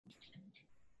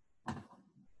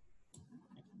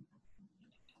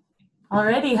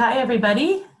Alrighty, hi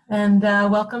everybody, and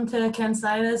welcome to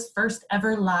CANSIDA's first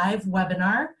ever live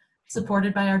webinar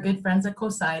supported by our good friends at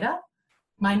COSIDA.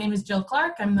 My name is Jill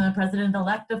Clark. I'm the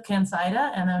president-elect of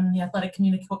CANSIDA, and I'm the athletic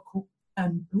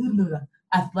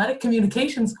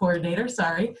communications coordinator,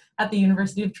 at the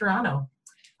University of Toronto.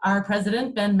 Our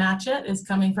president, Ben Matchett, is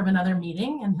coming from another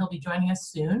meeting, and he'll be joining us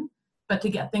soon. But to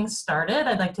get things started,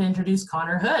 I'd like to introduce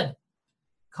Connor Hood.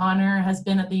 Connor has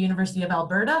been at the University of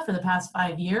Alberta for the past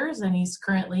 5 years, and he's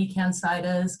currently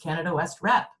CANSIDA's Canada West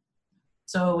rep.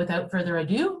 So without further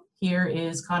ado, here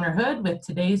is Connor Hood with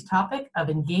today's topic of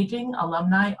engaging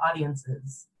alumni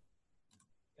audiences.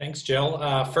 Thanks, Jill.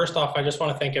 First off, I just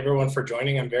want to thank everyone for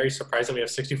joining. I'm very surprised that we have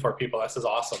 64 people. This is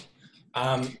awesome.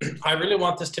 I really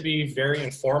want this to be very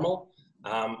informal.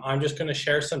 I'm just going to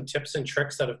share some tips and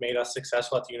tricks that have made us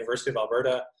successful at the University of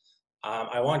Alberta.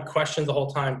 I want questions the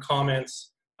whole time, comments.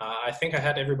 I think I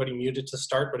had everybody muted to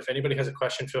start, but if anybody has a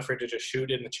question, feel free to just shoot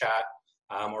it in the chat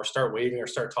or start waving or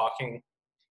start talking.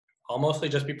 I'll mostly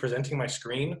just be presenting my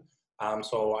screen,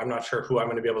 so I'm not sure who I'm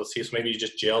going to be able to see. So maybe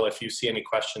just Jill, if you see any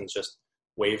questions, just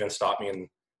wave and stop me,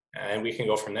 and we can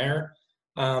go from there.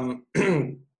 I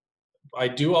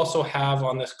do also have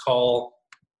on this call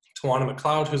Tawana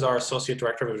McLeod, who's our Associate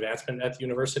Director of Advancement at the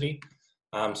university.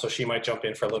 So she might jump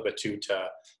in for a little bit too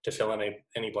to fill in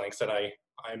any blanks that I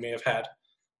may have had.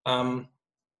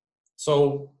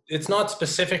 So it's not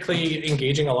specifically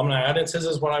engaging alumni audiences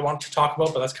is what I want to talk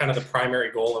about, but that's kind of the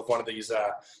primary goal of one of these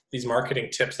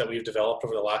marketing tips that we've developed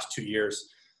over the last 2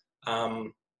 years.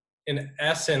 In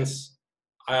essence,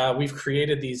 we've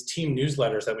created these team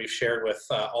newsletters that we've shared with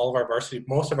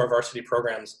most of our varsity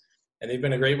programs, and they've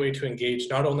been a great way to engage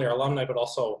not only our alumni, but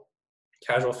also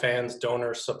casual fans,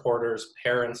 donors, supporters,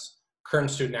 parents, current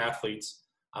student athletes.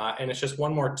 And it's just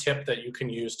one more tip that you can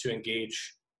use to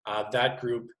engage that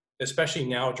group, especially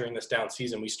now during this down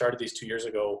season. We started these 2 years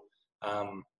ago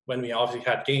when we obviously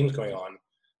had games going on.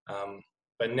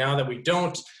 But now that we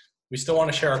don't, we still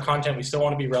want to share our content. We still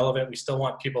want to be relevant. We still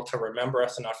want people to remember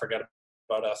us and not forget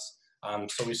about us.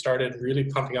 So we started really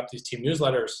pumping up these team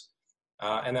newsletters.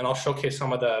 And then I'll showcase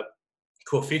some of the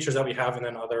cool features that we have and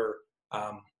then other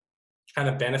kind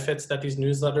of benefits that these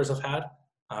newsletters have had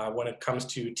when it comes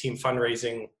to team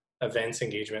fundraising, events,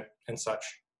 engagement, and such.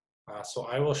 So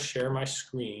I will share my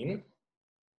screen.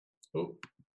 Oh,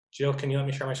 Jill, can you let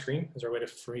me share my screen? Is there a way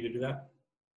for me to do that?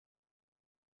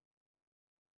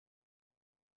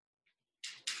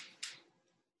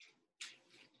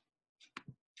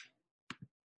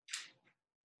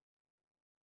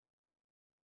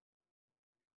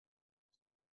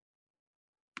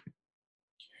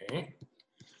 Okay.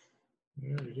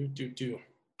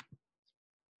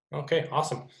 Okay,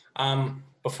 awesome.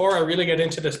 Before I really get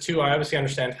into this too, I obviously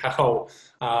understand how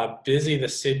busy the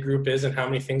SID group is and how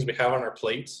many things we have on our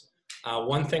plates.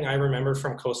 One thing I remember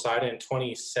from COSIDA in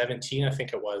 2017, I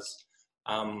think it was,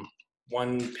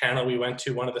 one panel we went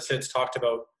to, one of the SIDs talked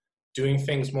about doing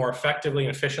things more effectively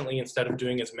and efficiently instead of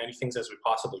doing as many things as we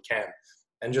possibly can.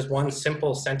 And just one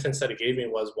simple sentence that it gave me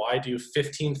was, why do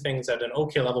 15 things at an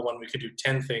okay level when we could do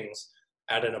 10 things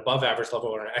at an above average level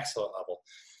or an excellent level?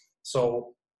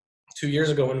 So 2 years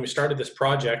ago when we started this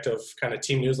project of kind of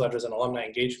team newsletters and alumni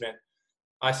engagement,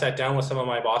 I sat down with some of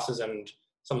my bosses and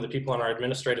some of the people on our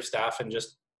administrative staff and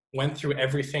just went through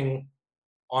everything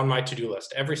on my to-do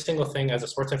list. Every single thing as a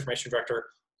sports information director,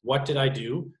 what did I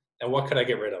do and what could I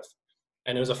get rid of?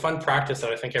 And it was a fun practice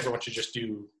that I think everyone should just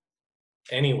do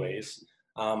anyways.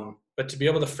 But to be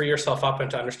able to free yourself up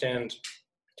and to understand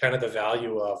kind of the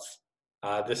value of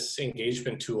this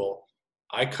engagement tool,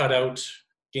 I cut out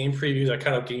game previews, I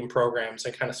cut out game programs,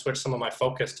 and kind of switched some of my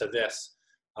focus to this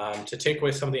to take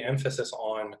away some of the emphasis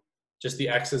on just the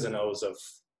X's and O's of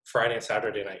Friday and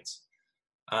Saturday nights.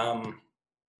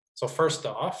 So first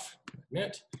off,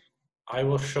 I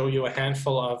will show you a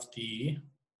handful of the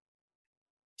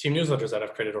team newsletters that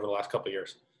I've created over the last couple of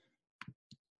years.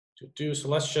 So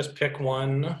let's just pick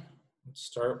one. Let's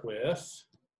start with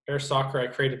Air Soccer. I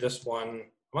created this one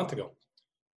a month ago.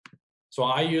 So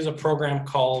I use a program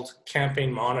called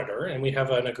Campaign Monitor, and we have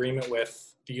an agreement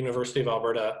with the University of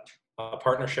Alberta, a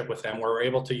partnership with them, where we're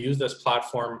able to use this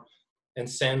platform and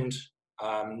send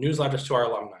newsletters to our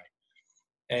alumni.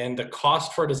 And the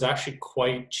cost for it is actually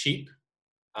quite cheap.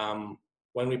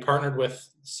 When we partnered with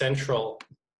Central,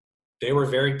 they were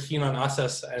very keen on us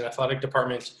as an athletic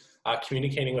department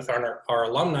communicating with our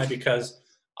alumni, because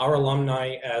our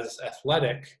alumni as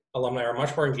athletic alumni are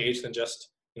much more engaged than just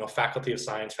faculty of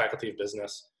science, faculty of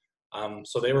business.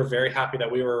 So they were very happy that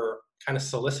we were kind of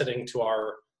soliciting to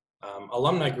our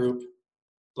alumni group,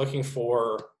 looking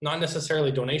for not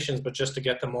necessarily donations, but just to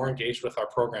get them more engaged with our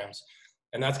programs.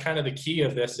 And that's kind of the key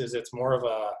of this, is it's more of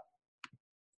a,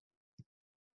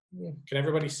 can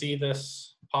everybody see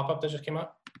this pop-up that just came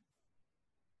up?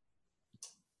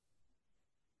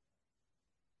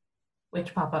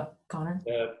 Which pop-up, Connor?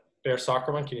 The Bear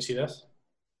soccer one, can you see this?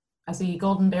 I see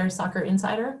Golden Bears Soccer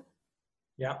Insider.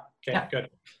 Yeah, okay, Yeah. good.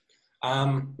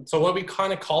 So what we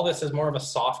kind of call this is more of a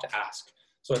soft ask.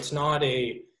 So it's not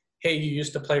a, hey, you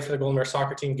used to play for the Golden Bear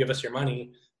soccer team, give us your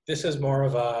money. This is more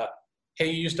of a, hey,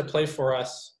 you used to play for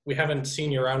us, we haven't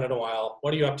seen you around in a while,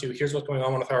 what are you up to? Here's what's going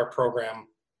on with our program,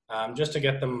 just to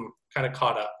get them kind of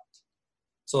caught up.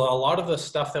 So a lot of the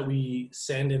stuff that we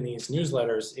send in these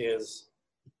newsletters is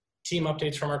team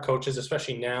updates from our coaches,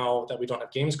 especially now that we don't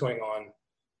have games going on.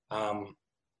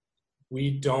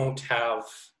 We don't have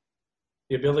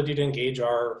the ability to engage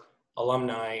our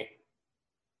alumni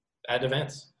at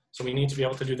events. So we need to be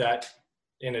able to do that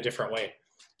in a different way.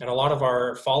 And a lot of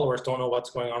our followers don't know what's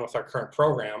going on with our current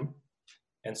program.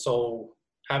 And so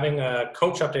having a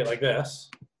coach update like this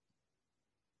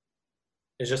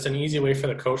is just an easy way for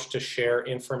the coach to share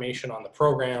information on the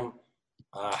program.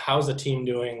 How's the team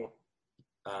doing?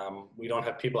 We don't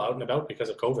have people out and about because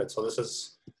of COVID. So this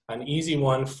is an easy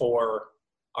one for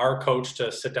our coach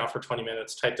to sit down for 20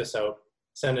 minutes, type this out,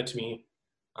 send it to me.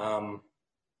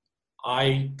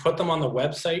 I put them on the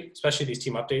website, especially these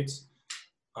team updates,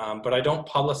 but I don't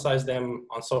publicize them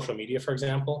on social media, for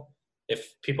example.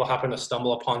 If people happen to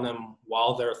stumble upon them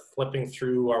while they're flipping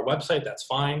through our website, that's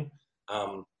fine.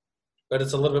 But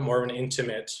it's a little bit more of an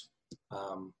intimate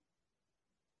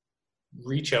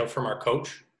reach out from our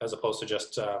coach as opposed to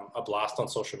just a blast on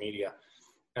social media.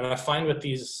 And I find with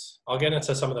these, I'll get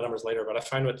into some of the numbers later, but I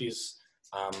find with these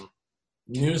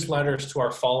newsletters to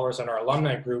our followers and our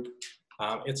alumni group,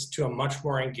 it's to a much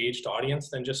more engaged audience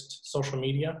than just social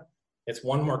media. It's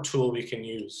one more tool we can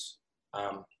use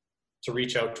to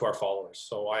reach out to our followers.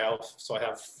 So I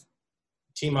have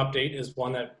team update is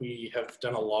one that we have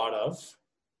done a lot of.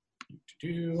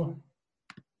 Right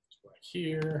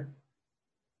here.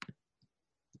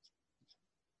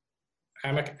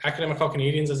 Academical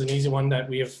Canadians is an easy one that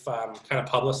we have kind of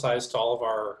publicized to all of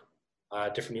our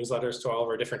different newsletters, to all of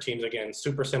our different teams. Again,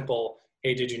 super simple.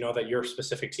 Hey, did you know that your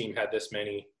specific team had this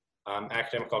many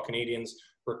Academical Canadians?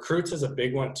 Recruits is a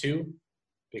big one too,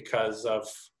 because of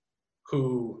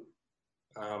who,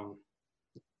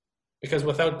 because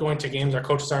without going to games, our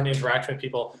coaches aren't interacting with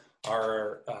people,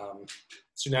 our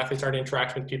student athletes aren't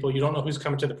interacting with people. You don't know who's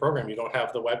coming to the program. You don't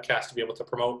have the webcast to be able to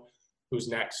promote who's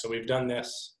next. So we've done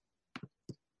this,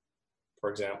 for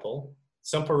example,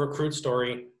 simple recruit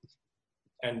story.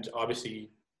 And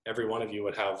obviously every one of you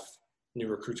would have new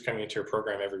recruits coming into your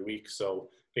program every week. So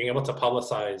being able to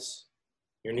publicize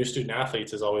your new student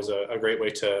athletes is always a great way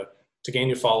to gain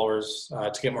new followers,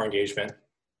 to get more engagement.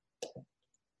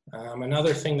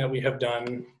 Another thing that we have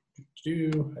done,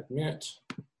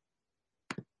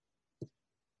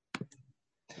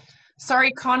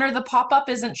 Sorry, Connor, the pop-up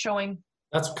isn't showing.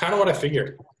 That's kind of what I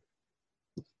figured.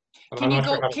 Can you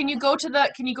go to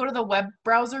the web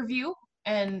browser view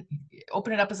and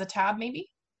open it up as a tab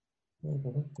maybe? Is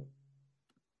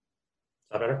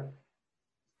that better?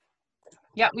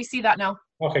 Yeah, we see that now.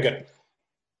 Okay, good.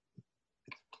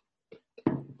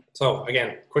 So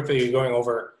again, quickly going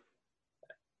over,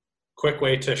 quick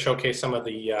way to showcase some of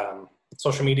the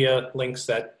social media links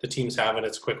that the teams have, and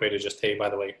it's a quick way to just, hey, by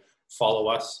the way, follow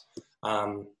us.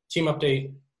 Team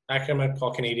update,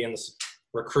 Academical Canadians,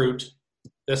 recruit.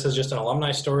 This is just an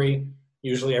alumni story.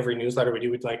 Usually every newsletter we do,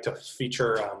 we'd like to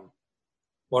feature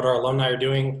what our alumni are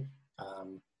doing,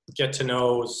 get to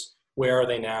knows, where are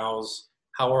they nows,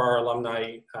 how are our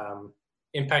alumni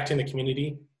impacting the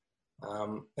community.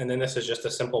 And then this is just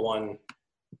a simple one.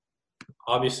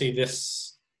 Obviously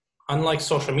this, unlike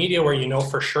social media where you know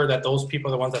for sure that those people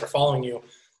are the ones that are following you,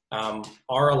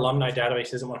 our alumni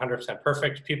database isn't 100%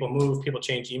 perfect. People move, people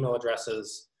change email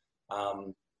addresses,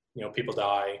 people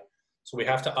die. So we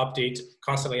have to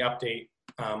constantly update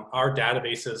our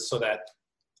databases so that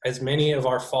as many of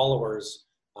our followers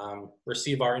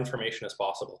receive our information as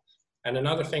possible. And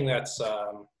another thing that's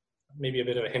maybe a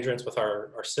bit of a hindrance with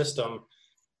our system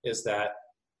is that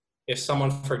if someone,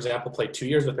 for example, played 2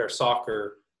 years with their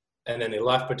soccer and then they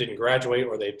left but didn't graduate,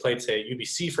 or they played, say, at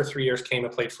UBC for 3 years, came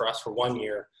and played for us for 1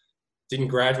 year, didn't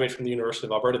graduate from the University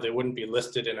of Alberta, they wouldn't be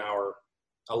listed in our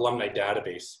alumni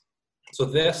database. So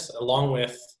this, along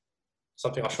with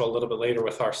something I'll show a little bit later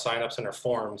with our signups and our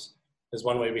forms, is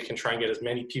one way we can try and get as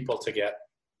many people to get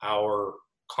our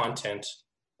content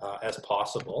as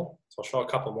possible. So I'll show a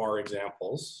couple more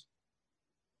examples.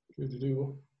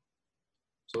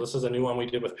 So this is a new one we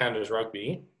did with Pandas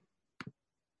Rugby.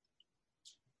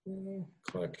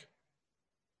 Click.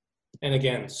 And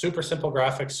again, super simple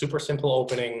graphics, super simple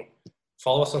opening.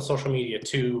 Follow us on social media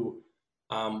too.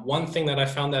 One thing that I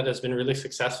found that has been really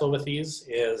successful with these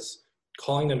is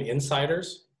calling them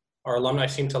insiders. Our alumni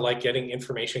seem to like getting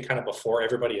information kind of before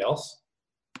everybody else.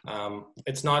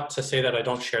 It's not to say that I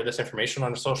don't share this information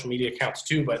on our social media accounts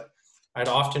too, but I'd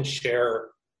often share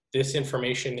this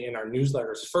information in our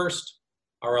newsletters first.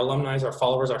 Our alumni, our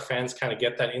followers, our fans kind of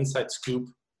get that inside scoop.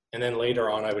 And then later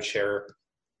on, I would share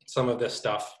some of this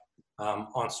stuff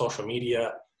on social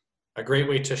media. A great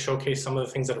way to showcase some of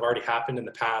the things that have already happened in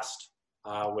the past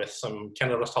with some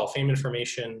Canada West Hall of Fame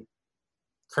information.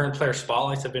 Current player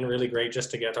spotlights have been really great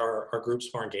just to get our groups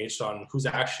more engaged on who's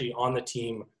actually on the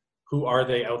team, who are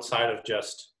they outside of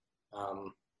just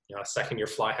a second-year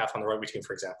fly half on the rugby team,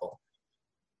 for example.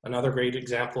 Another great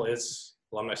example is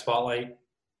Alumni Spotlight.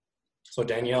 So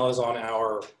Danielle is on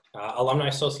our Alumni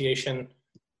Association,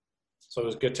 so it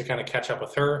was good to kind of catch up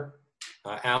with her.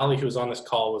 Allie, who was on this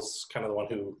call, was kind of the one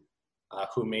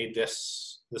who made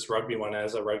this rugby one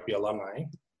as a rugby alumni.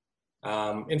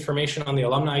 Information on the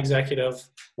alumni executive,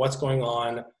 what's going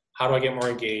on, how do I get more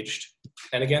engaged?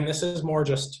 And again, this is more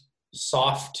just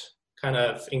soft kind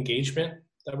of engagement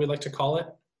that we like to call it.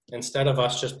 Instead of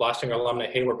us just blasting our alumni,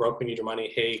 hey, we're broke, we need your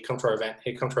money. Hey, come to our event.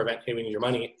 Hey, come to our event. Hey, we need your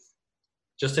money.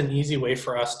 Just an easy way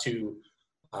for us to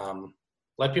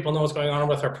let people know what's going on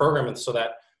with our program, and so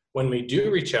that when we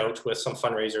do reach out with some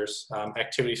fundraisers,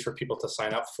 activities for people to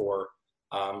sign up for,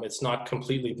 it's not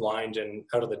completely blind and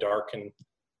out of the dark and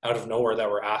out of nowhere that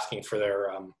we're asking for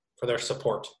their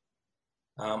support.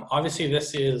 Obviously,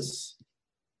 this is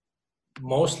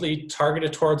mostly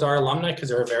targeted towards our alumni because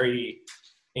they're a very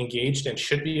engaged and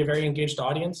should be a very engaged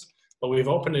audience, but we've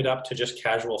opened it up to just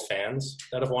casual fans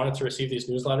that have wanted to receive these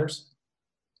newsletters.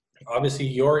 Obviously,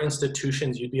 your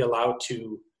institutions, you'd be allowed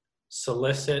to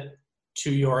solicit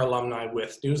to your alumni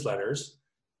with newsletters,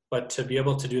 but to be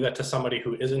able to do that to somebody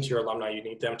who isn't your alumni, you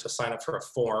need them to sign up for a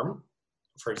form.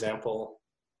 For example,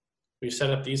 we've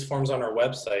set up these forms on our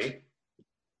website.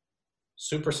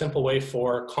 Super simple way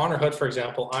for Connor Hood, for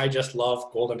example. I just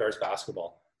love Golden Bears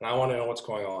basketball, and I want to know what's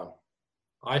going on.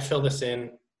 I fill this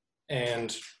in,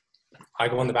 and I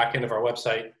go on the back end of our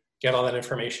website, get all that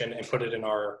information, and put it in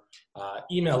our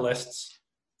email lists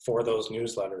for those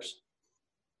newsletters.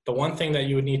 The one thing that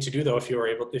you would need to do, though, if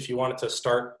you wanted to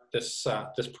start this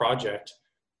project,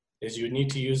 is you would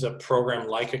need to use a program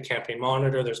like a Campaign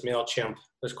Monitor. There's MailChimp.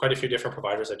 There's quite a few different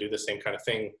providers that do the same kind of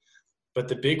thing. But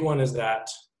the big one is that,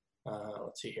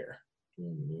 let's see here.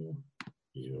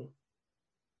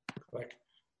 Click.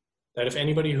 That if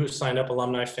anybody who's signed up,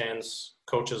 alumni, fans,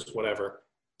 coaches, whatever,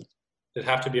 they'd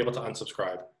have to be able to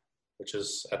unsubscribe, which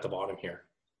is at the bottom here.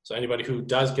 So anybody who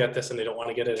does get this and they don't want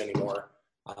to get it anymore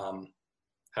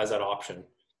has that option.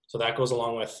 So that goes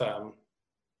along with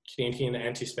Canadian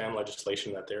anti-spam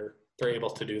legislation that they're able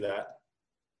to do that.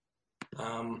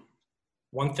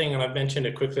 One thing, and I've mentioned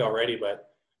it quickly already, but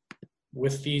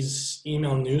with these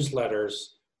email newsletters,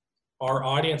 our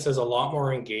audience is a lot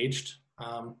more engaged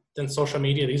than social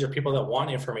media. These are people that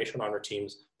want information on our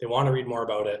teams. They want to read more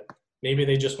about it. Maybe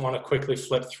they just want to quickly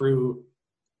flip through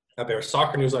a Bears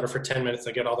soccer newsletter for 10 minutes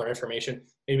and get all their information.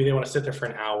 Maybe they want to sit there for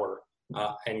an hour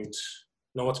and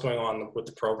know what's going on with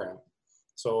the program.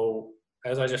 So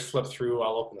as I just flip through,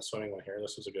 I'll open the swimming one here.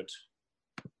 This was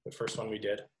the first one we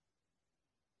did.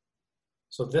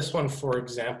 So this one, for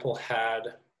example, had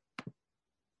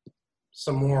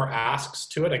some more asks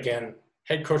to it. Again,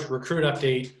 head coach recruit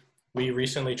update. We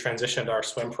recently transitioned our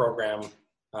swim program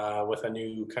with a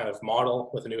new kind of model,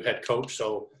 with a new head coach.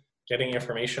 So getting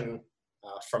information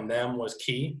from them was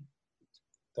key,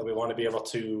 that we want to be able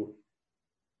to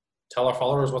tell our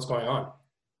followers what's going on.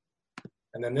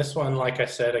 And then this one, like I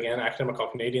said, again, Academic All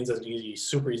Canadians is an easy,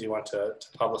 super easy one to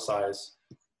publicize.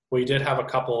 We did have a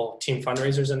couple team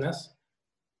fundraisers in this.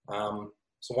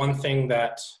 So one thing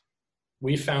that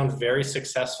we found very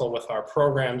successful with our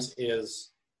programs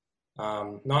is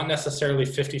not necessarily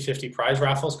 50-50 prize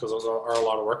raffles, because those are a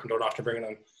lot of work and don't often bring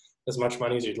in as much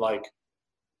money as you'd like.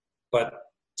 But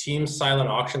team silent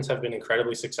auctions have been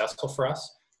incredibly successful for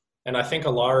us. And I think a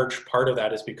large part of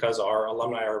that is because our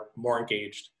alumni are more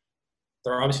engaged.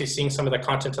 They're obviously seeing some of the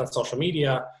content on social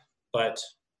media, but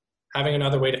having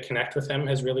another way to connect with them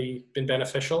has really been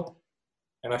beneficial.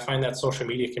 And I find that social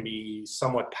media can be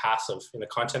somewhat passive in the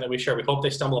content that we share. We hope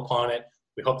they stumble upon it.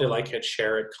 We hope they like it,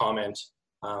 share it, comment.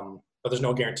 But there's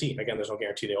no guarantee. Again, there's no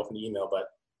guarantee they open the email, but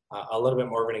a little bit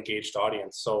more of an engaged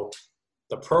audience. So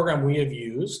the program we have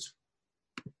used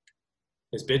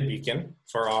is Bid Beacon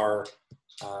for our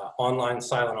online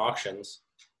silent auctions.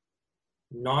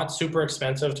 Not super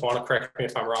expensive. To want to correct me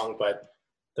if I'm wrong, but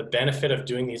the benefit of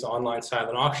doing these online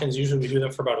silent auctions. Usually we do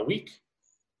them for about a week.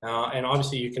 And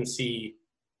obviously you can see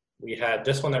we had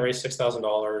this one that raised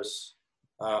 $6,000.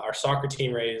 Our soccer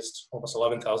team raised almost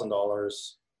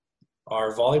 $11,000.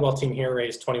 Our volleyball team here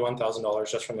raised $21,000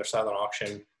 just from their silent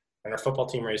auction. And our football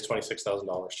team raised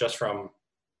 $26,000 just from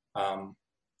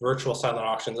virtual silent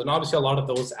auctions. And obviously a lot of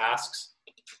those asks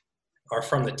are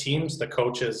from the teams, the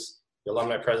coaches, the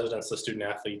alumni presidents, the student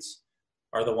athletes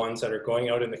are the ones that are going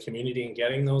out in the community and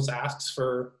getting those asks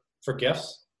for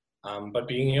gifts. But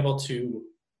being able to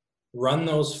run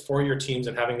those for your teams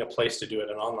and having a place to do it,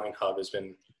 an online hub has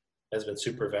been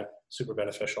super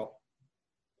beneficial.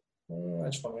 I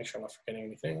just want to make sure I'm not forgetting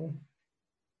anything.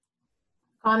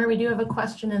 Connor, we do have a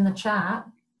question in the chat.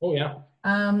 Oh yeah.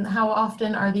 How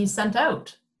often are these sent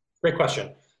out? Great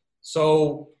question.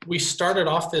 So we started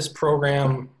off this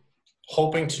program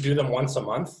hoping to do them once a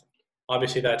month.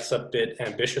 Obviously that's a bit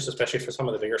ambitious, especially for some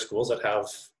of the bigger schools that have,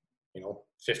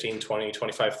 15, 20,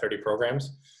 25, 30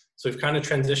 programs. So we've kind of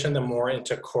transitioned them more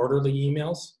into quarterly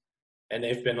emails, and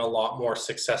they've been a lot more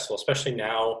successful, especially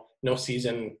now, no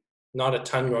season, not a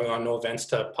ton going on, no events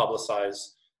to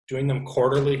publicize. Doing them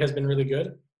quarterly has been really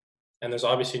good. And there's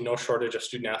obviously no shortage of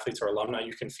student athletes or alumni.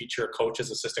 You can feature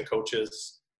coaches, assistant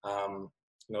coaches,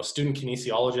 student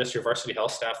kinesiologists, your varsity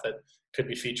health staff that could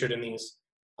be featured in these.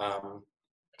 So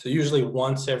usually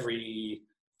once every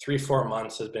 3-4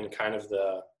 months has been kind of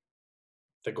the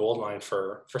gold line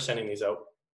for sending these out.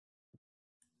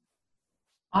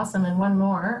 Awesome. And one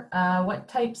more. What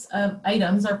types of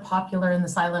items are popular in the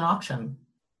silent auction?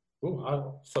 Ooh,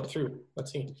 I'll flip through.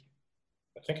 Let's see.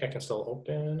 I think I can still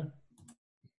open.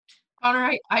 All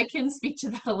right, I can speak to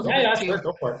that a little bit too. Sure,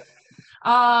 go for it.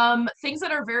 Things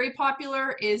that are very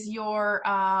popular is your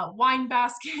wine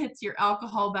baskets, your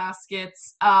alcohol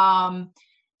baskets,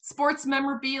 sports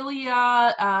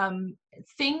memorabilia,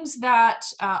 things that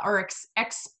are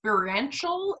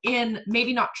experiential in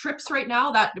maybe not trips right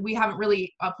now, that we haven't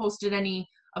really posted any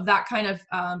of that kind of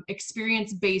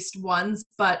experience-based ones,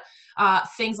 but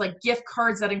things like gift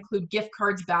cards that include gift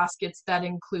cards, baskets that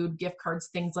include gift cards,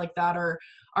 things like that are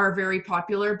very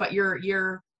popular. But your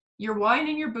wine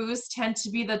and your booze tend to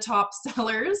be the top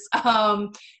sellers,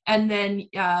 and then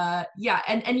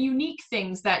and unique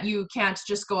things that you can't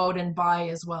just go out and buy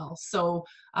as well. So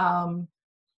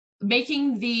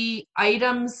making the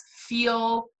items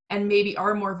feel and maybe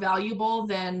are more valuable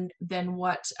than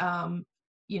what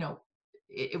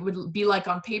it would be like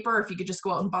on paper if you could just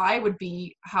go out and buy, would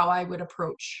be how I would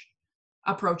approach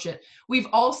it. We've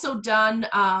also done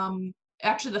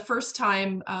actually the first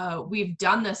time we've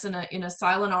done this in a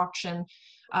silent auction.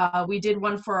 We did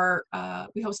one for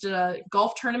we hosted a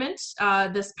golf tournament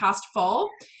this past fall,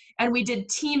 and we did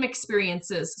team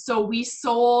experiences. So we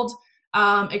sold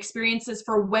experiences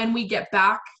for when we get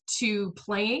back to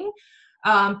playing.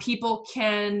 People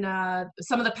can,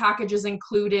 some of the packages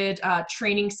included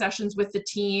training sessions with the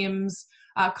teams.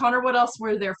 Connor, what else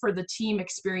were there for the team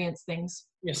experience things?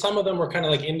 Yeah, some of them were kind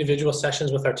of like individual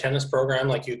sessions with our tennis program.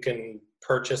 Like you can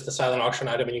purchase the silent auction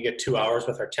item and you get 2 hours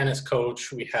with our tennis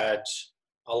coach. We had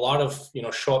a lot of,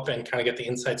 show up and kind of get the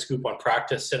inside scoop on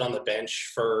practice, sit on the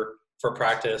bench for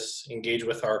practice, engage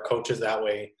with our coaches that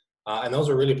way. And those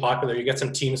were really popular. You get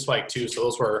some team spike too. So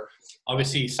those were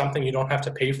obviously something you don't have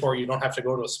to pay for. You don't have to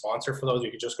go to a sponsor for those.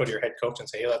 You could just go to your head coach and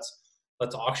say, hey,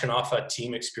 let's auction off a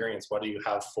team experience. What do you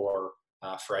have for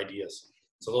ideas?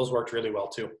 So those worked really well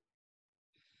too.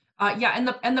 And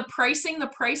the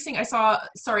pricing I saw,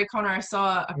 sorry, Connor, I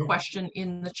saw a question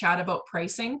in the chat about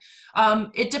pricing.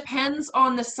 It depends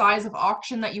on the size of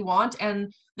auction that you want,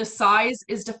 and the size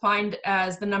is defined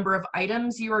as the number of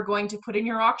items you are going to put in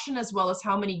your auction, as well as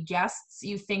how many guests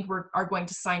you think are going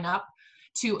to sign up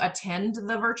to attend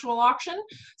the virtual auction.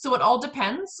 So it all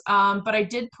depends, but I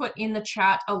did put in the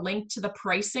chat a link to the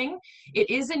pricing. It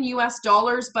is in US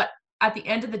dollars, but at the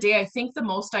end of the day, I think the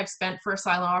most I've spent for a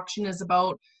silent auction is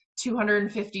about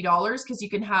 $250, because you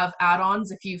can have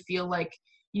add-ons if you feel like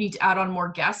you need to add on more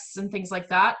guests and things like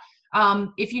that.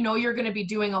 If you know you're going to be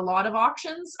doing a lot of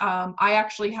auctions, I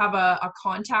actually have a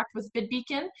contact with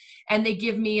BidBeacon, and they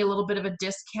give me a little bit of a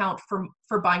discount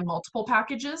for buying multiple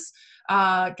packages,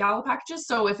 gala packages.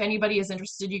 So if anybody is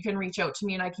interested, you can reach out to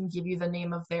me and I can give you the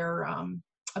name of their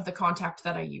of the contact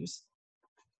that I use.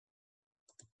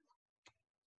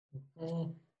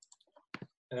 And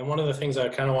then one of the things I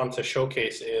kind of wanted to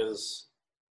showcase is,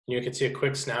 you can see a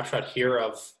quick snapshot here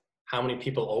of how many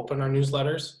people open our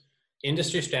newsletters.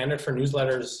 Industry standard for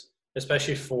newsletters,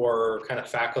 especially for kind of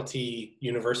faculty,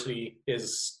 university,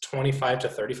 is 25 to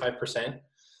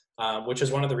 35%, which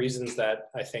is one of the reasons that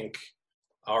I think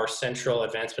our central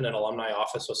advancement and alumni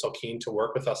office was so keen to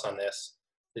work with us on this.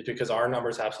 is because our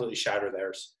numbers absolutely shatter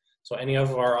theirs. So any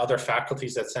of our other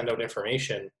faculties that send out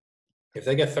information, if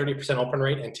they get 30% open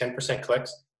rate and 10%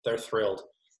 clicks, they're thrilled.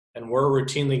 And we're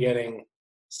routinely getting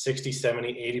 60,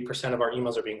 70, 80% of our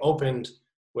emails are being opened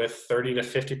with 30 to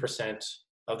 50%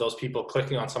 of those people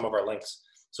clicking on some of our links.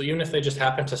 So even if they just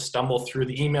happen to stumble through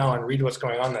the email and read what's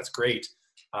going on, that's great.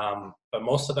 But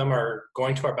most of them are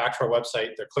going back to our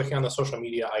website. They're clicking on the social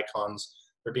media icons.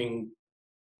 They're being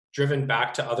driven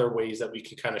back to other ways that we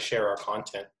can kind of share our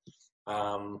content.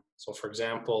 So for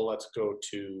example, let's go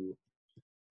to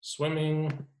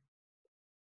swimming.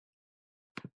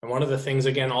 And one of the things,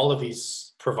 again, all of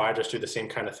these providers do the same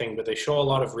kind of thing, but they show a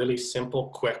lot of really simple,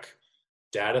 quick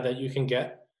data that you can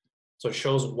get. So it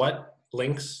shows what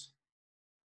links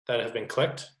that have been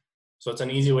clicked. So it's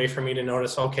an easy way for me to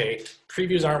notice, okay,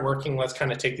 previews aren't working. Let's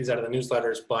kind of take these out of the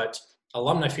newsletters, but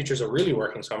alumni features are really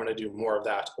working. So I'm going to do more of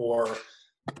that. Or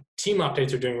team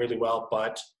updates are doing really well,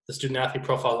 but the student athlete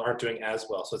profiles aren't doing as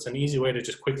well. So it's an easy way to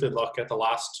just quickly look at the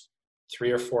last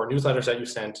 3 or 4 newsletters that you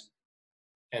sent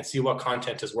and see what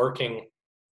content is working.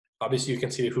 Obviously, you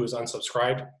can see who's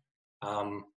unsubscribed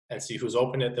and see who's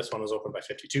opened it. This one was opened by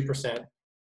 52%.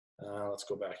 Let's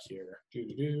go back here.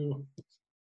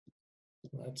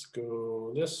 Let's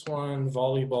go this one,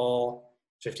 volleyball,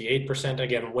 58%.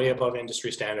 Again, way above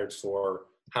industry standards for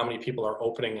how many people are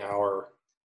opening our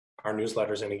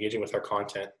newsletters and engaging with our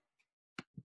content.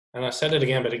 And I said it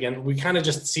again, but again, we kind of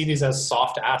just see these as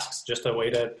soft asks, just a way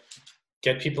to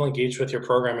get people engaged with your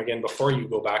program again before you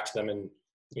go back to them and,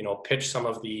 you know, pitch some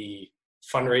of the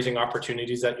fundraising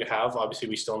opportunities that you have. Obviously,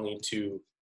 we still need to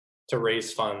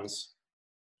raise funds,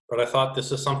 but I thought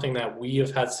this is something that we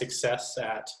have had success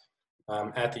at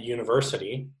the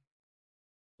university.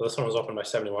 So this one was opened by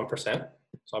 71%,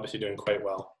 so obviously doing quite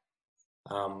well.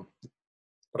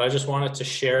 But I just wanted to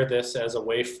share this as a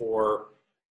way for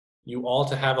you all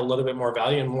to have a little bit more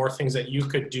value and more things that you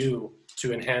could do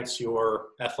to enhance your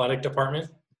athletic department.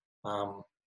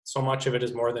 So much of it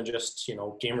is more than just, you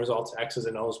know, game results, X's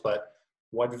and O's, but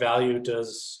what value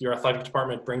does your athletic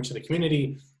department bring to the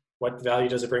community? What value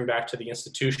does it bring back to the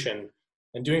institution?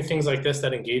 And doing things like this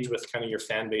that engage with kind of your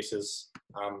fan bases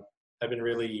has been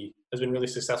really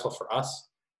successful for us.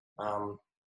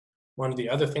 One of the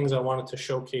other things I wanted to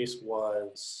showcase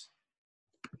was.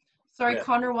 Sorry, Yeah.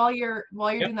 Connor, while you're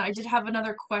Yep. doing that, I did have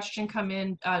another question come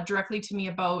in directly to me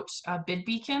about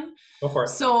BidBeacon. Go for it.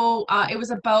 So it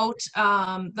was about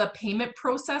the payment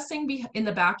processing in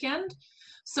the back end.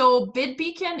 So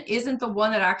BidBeacon isn't the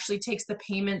one that actually takes the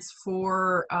payments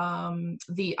for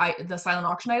the silent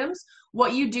auction items.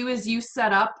 What you do is you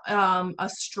set up a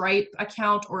Stripe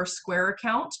account or a Square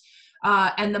account,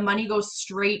 and the money goes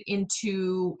straight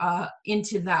into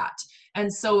that.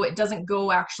 And so it doesn't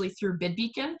go actually through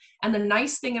BidBeacon. And the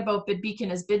nice thing about BidBeacon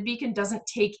is BidBeacon doesn't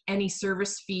take any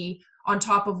service fee on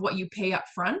top of what you pay up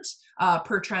front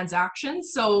per transaction.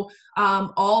 So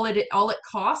all it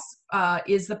costs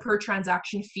is the per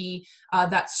transaction fee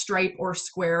that Stripe or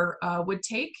Square would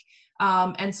take.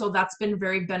 And so that's been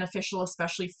very beneficial,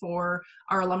 especially for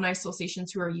our alumni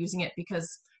associations who are using it,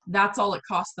 because that's all it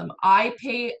costs them. I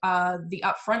pay the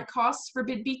upfront costs for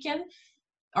BidBeacon.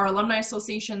 Our alumni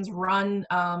associations run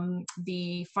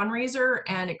the fundraiser,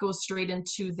 and it goes straight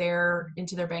into their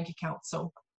bank account.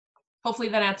 So hopefully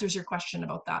that answers your question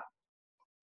about that.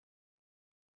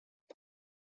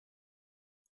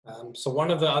 So one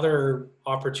of the other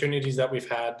opportunities that we've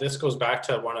had, this goes back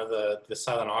to one of the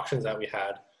silent auctions that we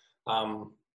had,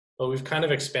 but we've kind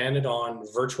of expanded on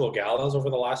virtual galas over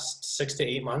the last 6 to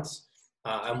 8 months.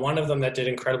 And one of them that did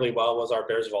incredibly well was our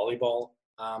Bears volleyball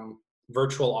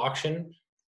virtual auction.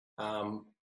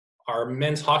 Our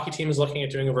men's hockey team is looking at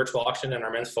doing a virtual auction, and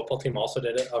our men's football team also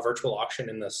did a virtual auction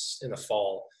in the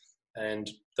fall. And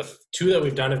the 2 that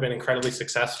we've done have been incredibly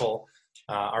successful.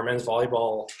 Our men's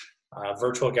volleyball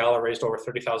virtual gala raised over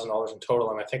 $30,000 in total,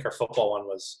 and I think our football one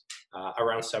was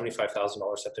around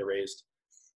 $75,000 that they raised.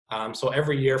 So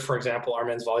every year, for example, our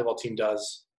men's volleyball team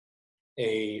does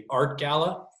a art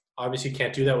gala. Obviously, you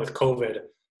can't do that with COVID,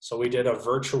 so we did a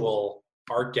virtual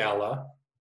art gala,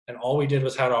 and all we did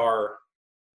was had our,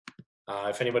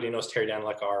 if anybody knows Terry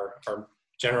Danlick, our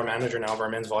general manager now of our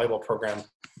men's volleyball program,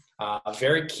 a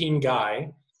very keen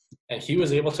guy, and he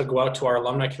was able to go out to our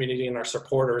alumni community and our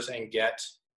supporters and get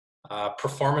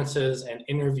performances and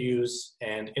interviews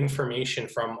and information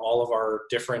from all of our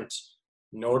different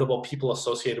notable people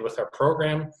associated with our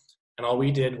program. And all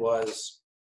we did was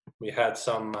we had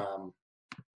some,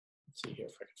 let's see here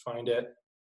if I can find it.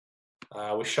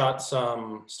 We shot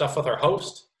some stuff with our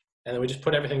host, and then we just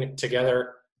put everything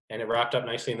together, and it wrapped up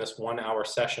nicely in this 1-hour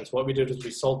session. So what we did is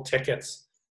we sold tickets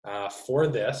for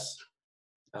this.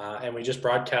 and we just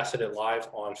broadcasted it live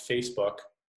on Facebook.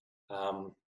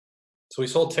 So we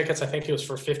sold tickets, I think it was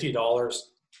for $50.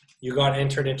 You got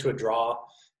entered into a draw,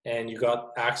 and you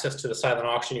got access to the silent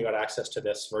auction, you got access to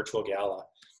this virtual gala.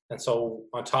 And so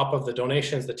on top of the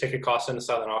donations, the ticket cost in the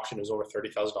silent auction was over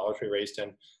 $30,000 we raised.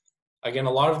 And again,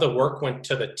 a lot of the work went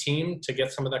to the team to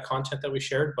get some of that content that we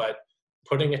shared, but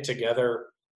putting it together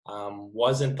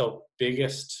wasn't the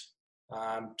biggest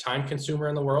time consumer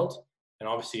in the world. And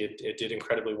obviously it did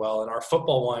incredibly well. And our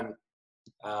football one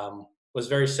was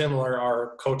very similar.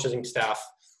 Our coaching staff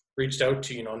reached out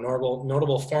to,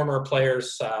 notable former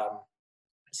players,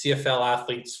 CFL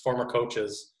athletes, former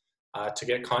coaches, to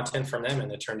get content from them,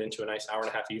 and it turned into a nice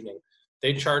hour-and-a-half evening.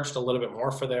 They charged a little bit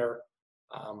more for their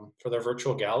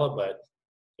virtual gala, but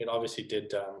it obviously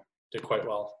did quite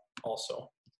well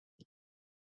also.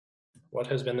 What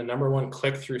has been the #1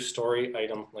 click-through story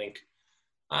item link?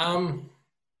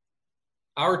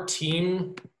 Our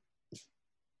team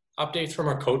updates from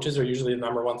our coaches are usually the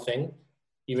 #1 thing,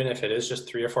 even if it is just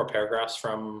 3 or 4 paragraphs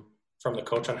from the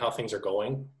coach on how things are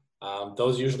going.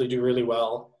 Those usually do really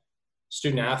well.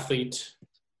 Student athlete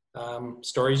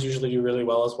stories usually do really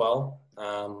well as well.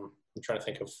 I'm trying to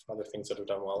think of other things that have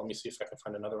done well. Let me see if I can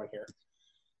find another one here.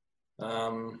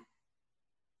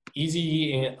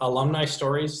 Easy alumni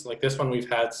stories, like this one, we've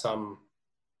had some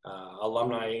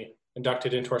alumni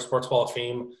inducted into our Sports Hall of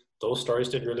Fame. Those stories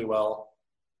did really well.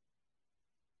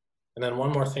 And then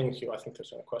one more thing, Hugh, I think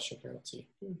there's a question here. Let's see.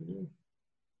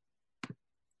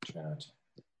 Chat.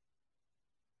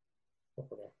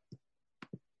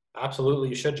 Absolutely,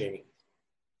 you should, Jamie.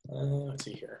 Let's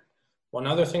see here. One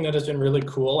other thing that has been really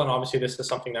cool, and obviously this is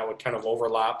something that would kind of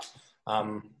overlap,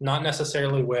 not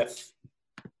necessarily with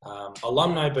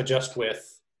alumni, but just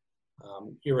with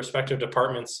your respective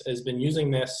departments, has been using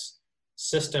this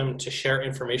system to share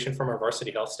information from our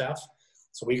varsity health staff.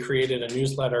 So we created a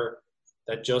newsletter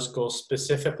that just goes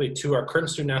specifically to our current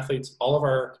student athletes, all of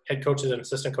our head coaches and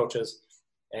assistant coaches,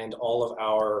 and all of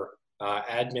our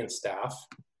admin staff.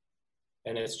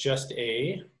 And it's just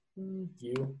a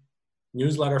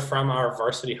newsletter from our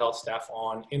varsity health staff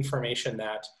on information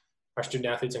that our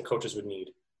student athletes and coaches would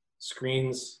need.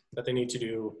 Screens that they need to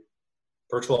do,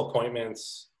 virtual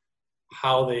appointments,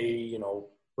 how they,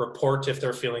 report if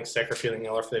they're feeling sick or feeling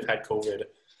ill, or if they've had COVID.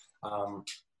 And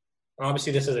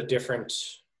obviously this is a different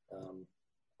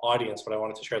audience, but I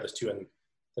wanted to share this too. And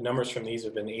the numbers from these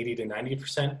have been 80 to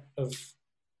 90% of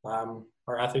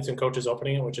our athletes and coaches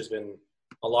opening it, which has been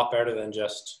a lot better than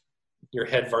just your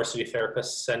head varsity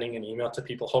therapist sending an email to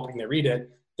people hoping they read it.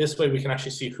 This way we can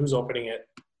actually see who's opening it,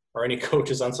 or any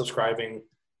coaches unsubscribing.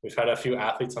 We've had a few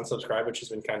athletes unsubscribe, which has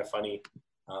been kind of funny.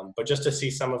 But just to see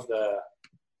some of the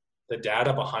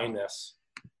data behind this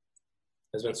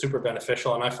has been super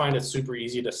beneficial. And I find it super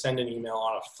easy to send an email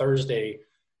on a Thursday,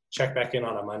 check back in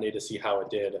on a Monday to see how it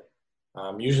did.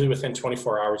 Usually within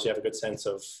 24 hours, you have a good sense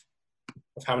of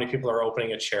how many people are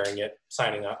opening it, sharing it,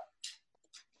 signing up.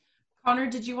 Connor,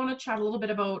 did you want to chat a little bit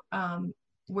about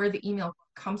where the email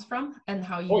comes from and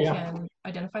how you can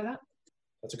identify that?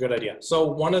 That's a good idea. So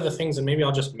one of the things, and maybe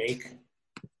I'll just make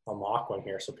a mock one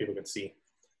here so people can see.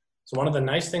 So one of the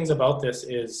nice things about this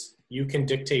is you can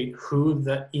dictate who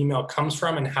the email comes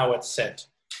from and how it's sent.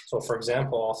 So for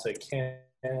example, I'll say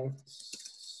CANSIDA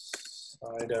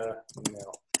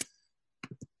email.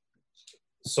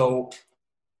 So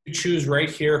you choose right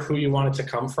here who you want it to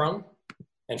come from.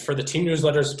 And for the team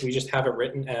newsletters, we just have it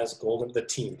written as the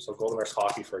team. So Golden Bears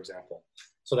Hockey, for example.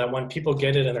 So that when people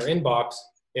get it in their inbox,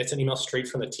 it's an email straight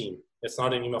from the team. It's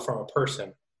not an email from a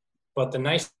person. But the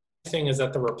nice thing is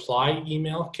that the reply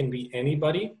email can be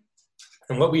anybody.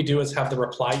 And what we do is have the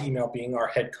reply email being our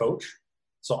head coach.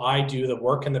 So I do the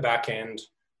work in the back end,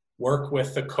 work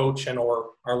with the coach and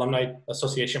or our alumni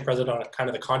association president on kind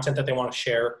of the content that they want to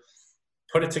share,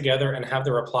 put it together and have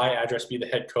the reply address be the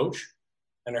head coach.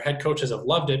 And our head coaches have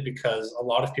loved it because a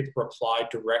lot of people reply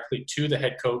directly to the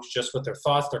head coach just with their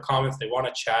thoughts, their comments. They want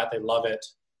to chat. They love it.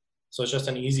 So it's just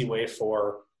an easy way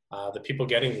for the people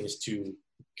getting these to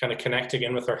kind of connect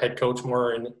again with our head coach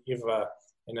more in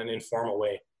an informal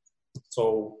way.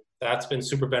 So that's been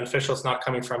super beneficial. It's not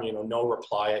coming from, no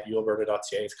reply at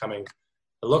ualberta.ca. It's coming,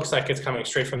 it looks like it's coming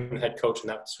straight from the head coach, and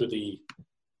that's who the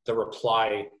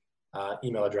reply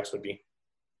email address would be.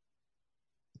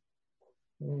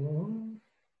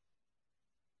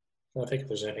 I think if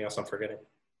there's anything else I'm forgetting.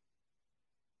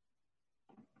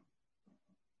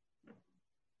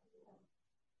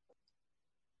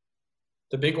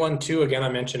 The big one too, again, I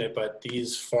mentioned it, but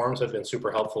these forms have been super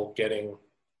helpful getting,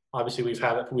 obviously we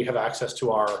have access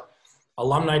to our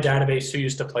alumni database who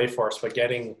used to play for us, but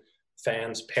getting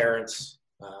fans, parents,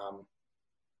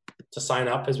 sign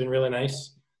up has been really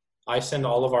nice. I send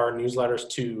all of our newsletters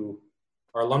to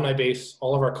our alumni base,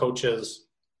 all of our coaches,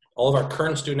 all of our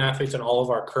current student athletes, and all of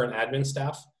our current admin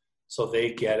staff, so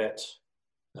they get it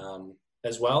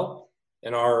as well.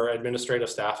 And our administrative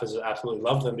staff has absolutely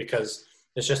loved them because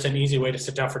it's just an easy way to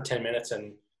sit down for 10 minutes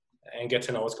and get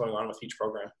to know what's going on with each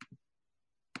program.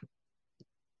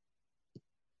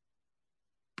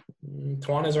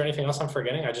 Tuan, is there anything else I'm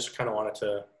forgetting? I just kind of wanted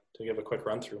to give a quick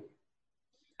run through.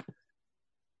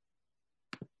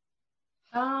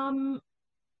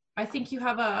 I think you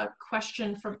have a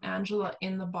question from Angela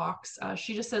in the box.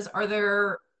 She just says, are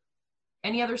there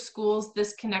any other schools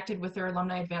disconnected with their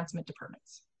alumni advancement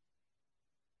departments?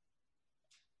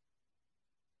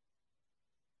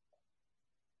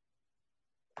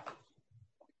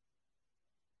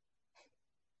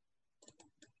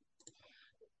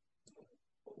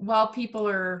 While people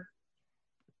are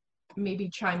maybe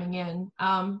chiming in,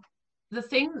 the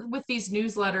thing with these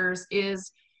newsletters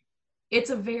is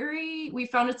we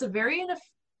found it's a very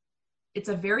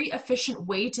efficient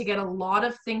way to get a lot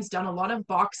of things done, a lot of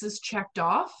boxes checked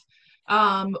off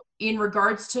in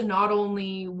regards to not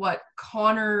only what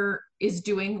Connor is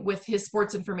doing with his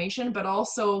sports information, but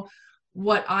also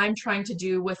what I'm trying to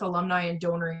do with alumni and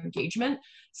donor engagement.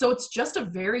 So it's just a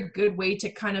very good way to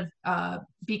kind of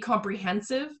be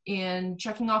comprehensive in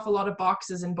checking off a lot of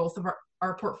boxes in both of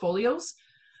our portfolios.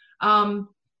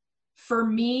 For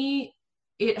me,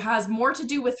 it has more to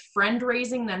do with friend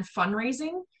raising than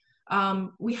fundraising.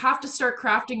 We have to start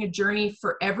crafting a journey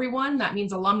for everyone. That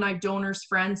means alumni, donors,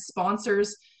 friends,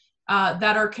 sponsors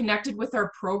that are connected with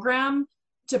our program,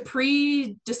 to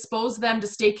predispose them to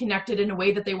stay connected in a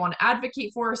way that they want to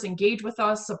advocate for us, engage with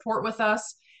us, support with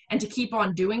us, and to keep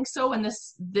on doing so. And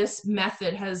this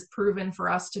method has proven for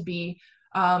us to be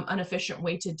an efficient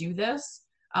way to do this.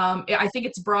 I think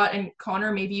it's brought, and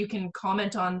Connor, maybe you can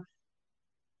comment on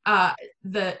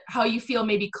how you feel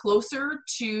maybe closer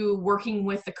to working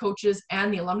with the coaches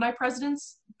and the alumni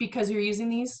presidents because you're using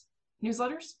these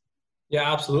newsletters?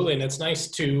 Yeah, absolutely. And it's nice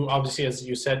to, obviously, as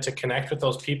you said, to connect with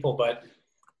those people. But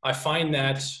I find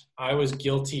that I was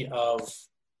guilty of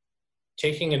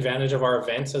taking advantage of our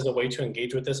events as a way to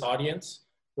engage with this audience,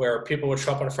 where people would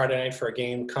show up on a Friday night for a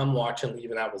game, come watch and leave,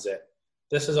 and that was it.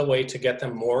 This is a way to get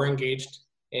them more engaged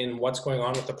in what's going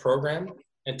on with the program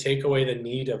and take away the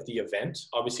need of the event.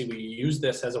 Obviously, we use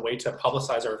this as a way to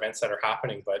publicize our events that are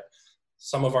happening, but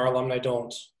some of our alumni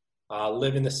don't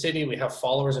live in the city. We have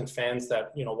followers and fans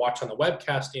that watch on the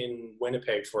webcast in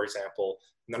Winnipeg, for example,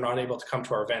 and they're not able to come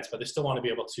to our events, but they still want to be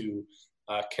able to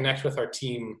connect with our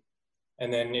team.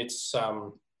 And then it's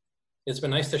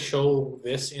been nice to show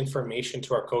this information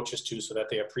to our coaches too, so that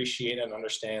they appreciate and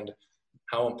understand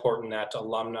how important that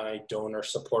alumni, donor,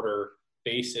 supporter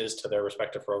base is to their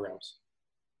respective programs.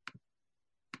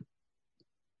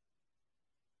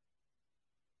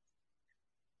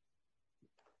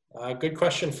 Good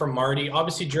question from Marty.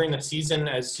 Obviously, during the season,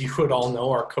 as you would all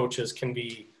know, our coaches can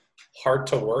be hard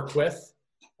to work with.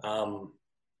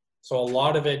 So a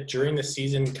lot of it during the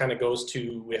season kind of goes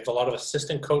to, we have a lot of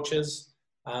assistant coaches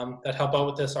that help out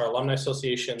with this, our alumni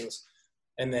associations,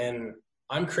 and then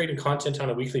I'm creating content on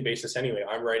a weekly basis anyway.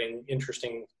 I'm writing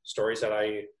interesting stories that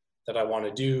I want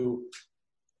to do,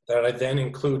 that I then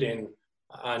include in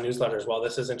newsletters. Well,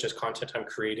 this isn't just content I'm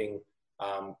creating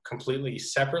completely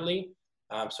separately.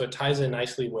 So it ties in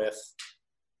nicely with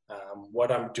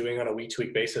what I'm doing on a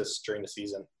week-to-week basis during the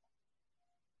season.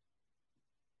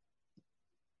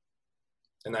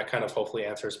 And that kind of hopefully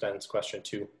answers Ben's question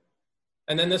too.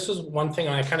 And then this was one thing,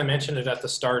 I kind of mentioned it at the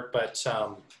start, but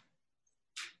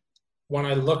when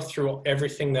I looked through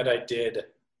everything that I did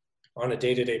on a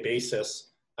day-to-day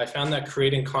basis, I found that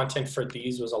creating content for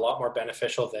these was a lot more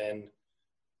beneficial than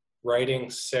writing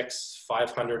 6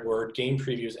 500-word game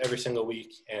previews every single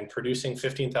week and producing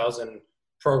 15,000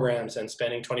 programs and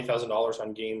spending $20,000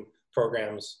 on game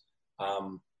programs.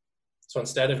 So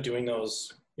instead of doing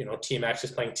those, Team X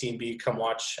is playing Team B, come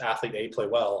watch Athlete A play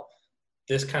well,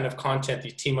 this kind of content,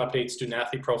 these team updates, student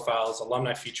athlete profiles,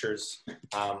 alumni features,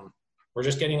 we're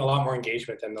just getting a lot more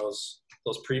engagement than those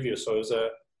previews. So it was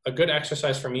a good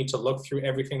exercise for me to look through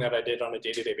everything that I did on a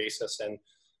day-to-day basis and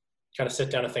kind of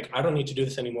sit down and think, I don't need to do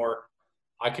this anymore.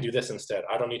 I could do this instead.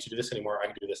 I don't need to do this anymore. I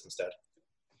can do this instead.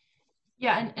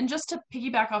 Yeah, and just to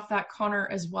piggyback off that, Connor,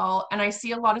 as well, and I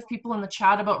see a lot of people in the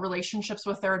chat about relationships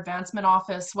with their advancement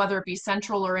office, whether it be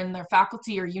central or in their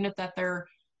faculty or unit that they're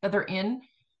in.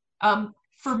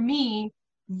 For me,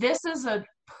 this is a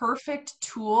perfect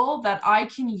tool that I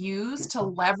can use to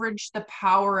leverage the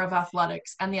power of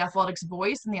athletics and the athletics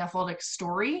voice and the athletics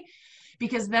story.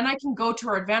 because then I can go to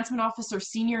our advancement office or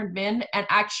senior admin and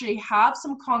actually have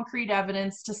some concrete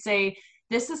evidence to say,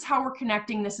 this is how we're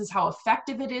connecting, this is how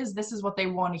effective it is, this is what they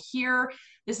want to hear,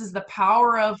 this is the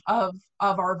power of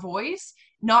our voice,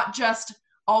 not just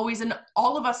always. And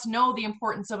all of us know the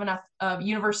importance of a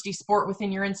university sport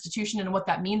within your institution and what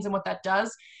that means and what that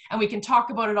does, and we can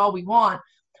talk about it all we want,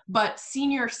 but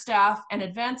senior staff and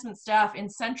advancement staff in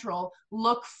Central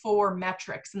look for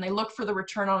metrics and they look for the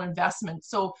return on investment.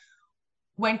 So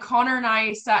when Connor and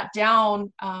I sat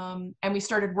down and we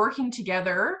started working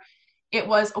together, it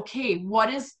was, okay,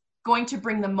 what is going to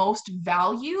bring the most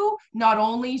value, not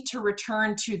only to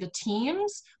return to the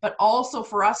teams, but also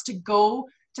for us to go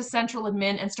to central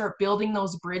admin and start building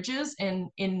those bridges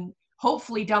in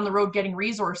hopefully down the road getting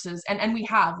resources. And we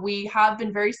have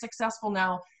been very successful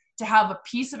now to have a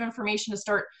piece of information to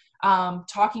start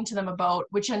talking to them about,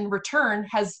 which in return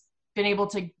has been able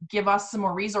to give us some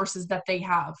more resources that they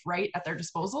have right at their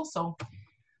disposal. So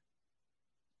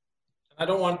I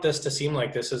don't want this to seem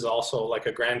like this is also like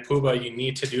a grand poobah, you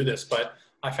need to do this, but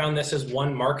I found this is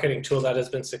one marketing tool that has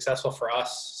been successful for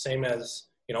us. Same as,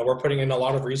 you know, we're putting in a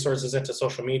lot of resources into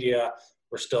social media.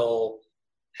 We're still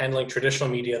handling traditional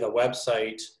media, the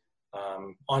website,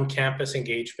 on-campus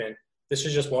engagement. This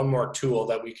is just one more tool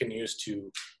that we can use to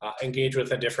engage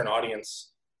with a different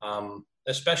audience,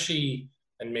 especially,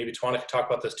 and maybe Tawana could talk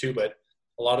about this too, but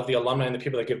a lot of the alumni and the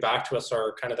people that give back to us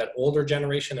are kind of that older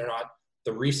generation. They're not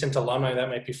the recent alumni that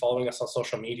might be following us on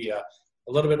social media.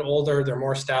 A little bit older, they're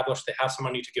more established, they have some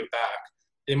money to give back.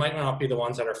 They might not be the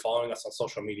ones that are following us on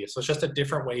social media. So it's just a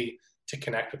different way to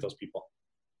connect with those people.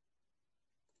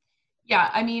 Yeah,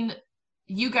 I mean,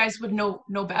 you guys would know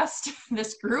best,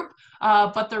 this group,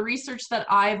 but the research that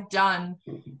I've done,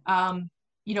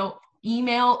 you know,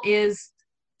 email is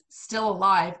still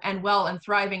alive and well and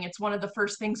thriving. It's one of the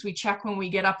first things we check when we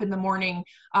get up in the morning.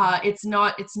 It's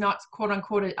not quote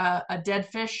unquote a dead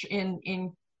fish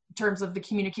in terms of the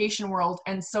communication world.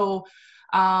 And so,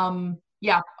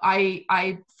 yeah,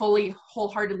 I fully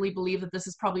wholeheartedly believe that this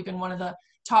has probably been one of the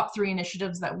top 3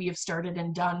 initiatives that we have started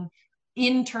and done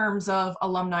in terms of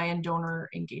alumni and donor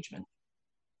engagement.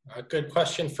 A good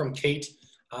question from Kate.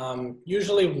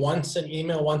 Usually once an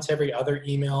email, once every other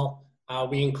email,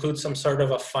 we include some sort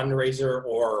of a fundraiser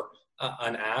or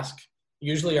an ask.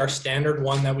 Usually our standard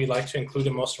one that we like to include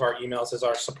in most of our emails is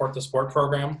our Support the Sport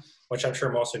program, which I'm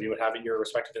sure most of you would have at your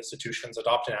respective institutions.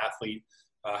 Adopt an Athlete,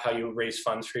 how you raise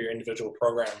funds for your individual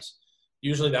programs.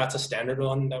 Usually that's a standard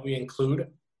one that we include.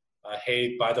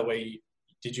 Hey, by the way,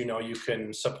 did you know you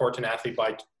can support an athlete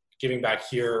by giving back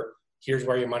here? Here's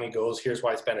where your money goes. Here's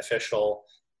why it's beneficial.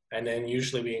 And then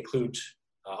usually we include,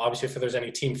 obviously if there's any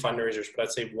team fundraisers, but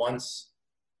I'd say once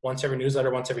every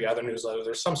newsletter, once every other newsletter,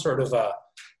 there's some sort of a,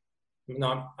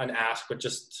 not an ask, but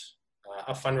just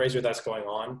a fundraiser that's going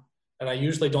on. And I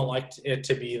usually don't like it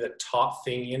to be the top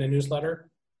thing in a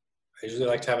newsletter. I usually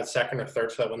like to have it second or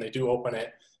third so that when they do open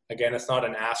it, again, it's not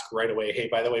an ask right away. Hey,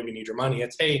 by the way, we need your money.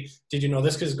 It's, hey, did you know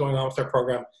this is going on with our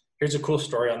program? Here's a cool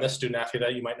story on this student athlete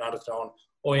that you might not have known.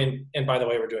 Oh, and by the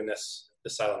way, we're doing this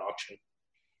silent auction.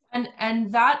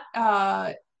 And that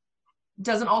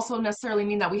doesn't also necessarily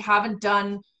mean that we haven't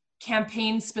done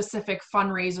campaign-specific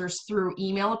fundraisers through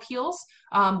email appeals.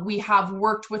 We have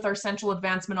worked with our central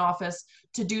advancement office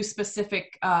to do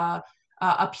specific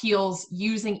appeals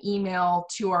using email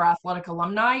to our athletic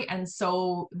alumni. And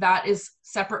so that is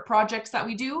separate projects that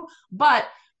we do. But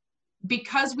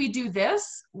because we do this,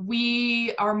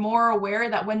 we are more aware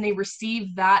that when they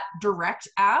receive that direct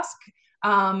ask,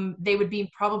 they would be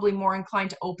probably more inclined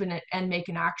to open it and make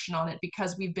an action on it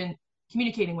because we've been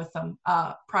communicating with them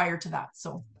prior to that.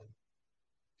 So.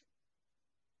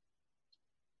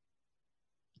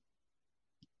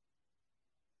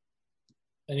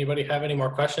 Anybody have any more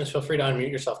questions? Feel free to unmute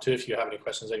yourself too if you have any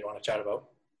questions that you want to chat about.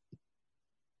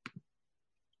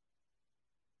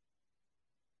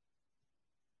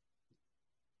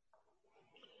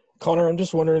 Connor, I'm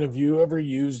just wondering if you ever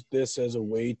used this as a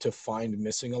way to find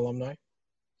missing alumni?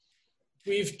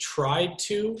 We've tried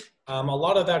to. A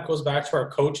lot of that goes back to our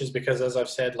coaches because, as I've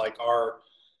said, like our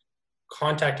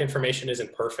contact information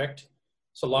isn't perfect.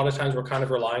 So a lot of times we're kind of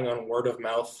relying on word of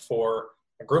mouth for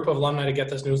a group of alumni to get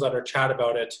this newsletter, chat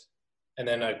about it, and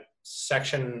then a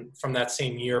section from that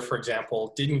same year, for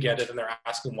example, didn't get it and they're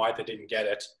asking why they didn't get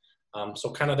it. So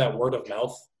kind of that word of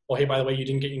mouth. Well, hey, by the way, you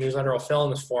didn't get your newsletter. I'll fill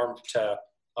in this form to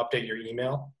update your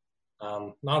email.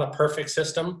 Not a perfect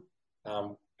system,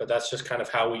 but that's just kind of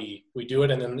how we do it.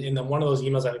 And then in one of those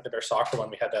emails, I think the Bear Soccer one,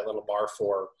 we had that little bar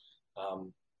for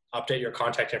update your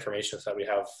contact information so that we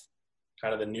have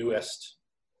kind of the newest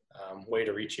way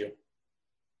to reach you.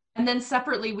 And then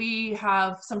separately, we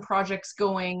have some projects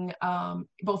going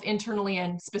both internally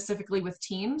and specifically with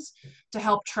teams to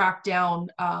help track down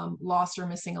lost or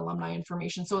missing alumni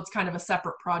information. So it's kind of a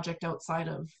separate project outside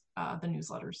of the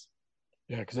newsletters.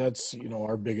 Yeah, because that's, you know,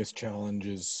 our biggest challenge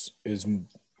is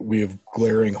we have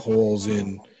glaring holes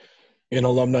in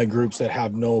alumni groups that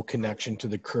have no connection to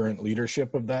the current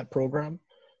leadership of that program.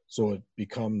 So it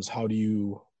becomes, how do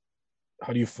you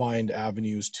find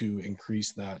avenues to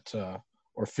increase that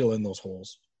or fill in those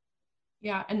holes?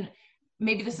 Yeah, and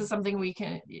maybe this is something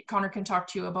Connor can talk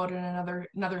to you about in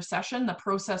another session, the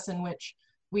process in which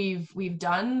we've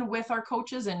done with our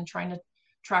coaches and trying to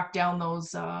track down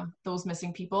those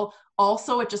missing people.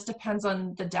 Also, it just depends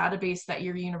on the database that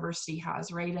your university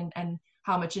has, right? And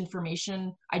how much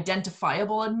information,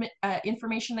 identifiable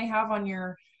information they have on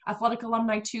your athletic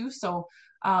alumni too. So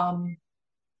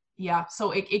yeah,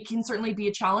 so it can certainly be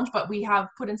a challenge, but we have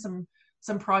put in some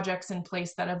projects in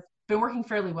place that have been working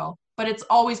fairly well. But it's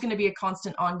always going to be a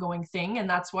constant ongoing thing. And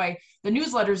that's why the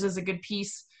newsletters is a good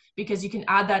piece, because you can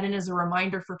add that in as a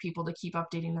reminder for people to keep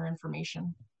updating their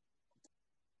information.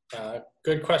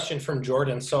 Good question from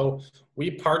Jordan. So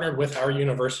we partnered with our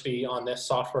university on this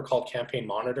software called Campaign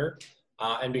Monitor.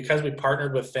 And because we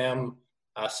partnered with them,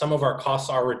 some of our costs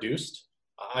are reduced.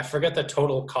 I forget the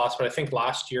total cost, but I think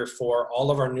last year for all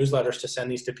of our newsletters to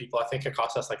send these to people, I think it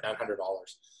cost us like $900.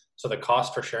 So the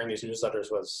cost for sharing these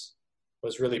newsletters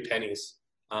was really pennies.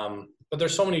 But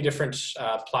there's so many different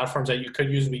platforms that you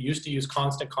could use. We used to use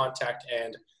Constant Contact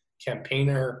and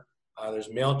Campaigner. There's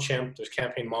MailChimp, there's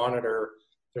Campaign Monitor.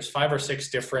 There's 5 or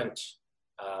 6 different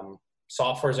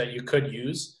softwares that you could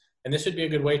use. And this would be a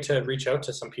good way to reach out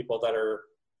to some people that are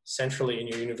centrally in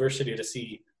your university to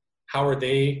see how are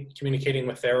they communicating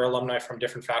with their alumni from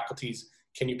different faculties.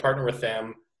 Can you partner with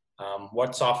them?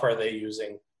 What software are they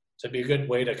using? So it'd be a good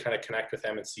way to kind of connect with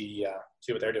them and see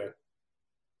what they're doing.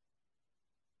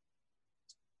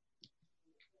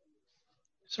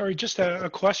 Sorry, just a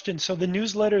question. So the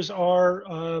newsletters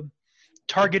are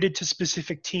targeted to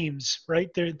specific teams,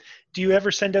 right? Do you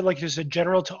ever send it like as a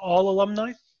general to all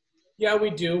alumni? Yeah,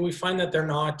 we do. We find that they're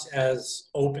not as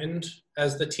opened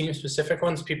as the team-specific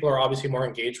ones. People are obviously more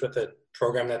engaged with the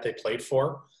program that they played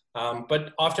for.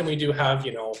 But often we do have,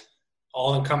 you know,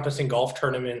 all-encompassing golf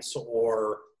tournaments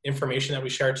or information that we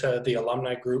share to the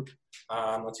alumni group.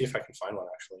 Let's see if I can find one,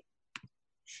 actually.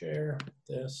 Share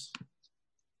this.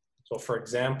 So, for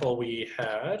example, we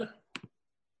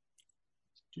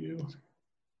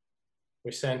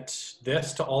sent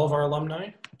this to all of our alumni.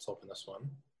 Let's open this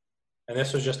one. And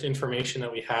this was just information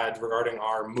that we had regarding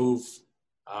our move,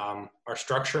 our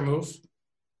structure move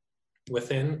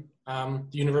within the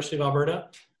University of Alberta.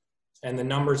 And the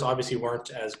numbers obviously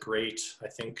weren't as great. I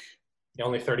think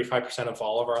only 35% of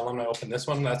all of our alumni opened this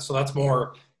one. So that's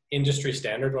more industry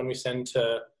standard when we send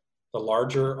to the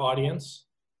larger audience.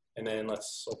 And then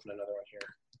let's open another one here.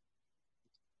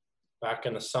 Back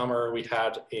in the summer, we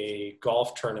had a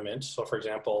golf tournament. So for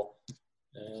example,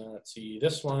 let's see,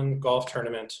 this one, golf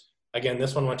tournament. Again,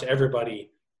 this one went to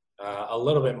everybody a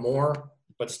little bit more,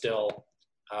 but still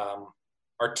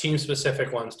our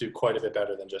team-specific ones do quite a bit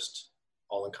better than just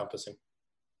all-encompassing.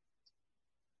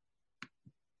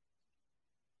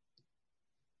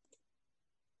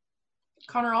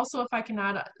 Connor, also, if I can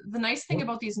add, the nice thing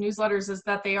about these newsletters is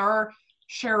that they are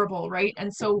shareable, right?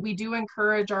 And so we do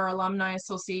encourage our alumni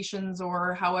associations,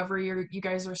 or however you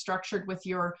guys are structured with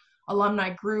your alumni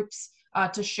groups,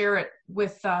 to share it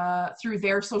with through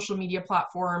their social media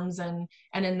platforms and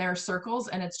in their circles.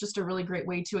 And it's just a really great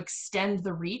way to extend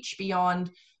the reach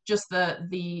beyond just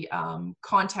the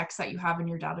context that you have in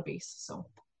your database. So.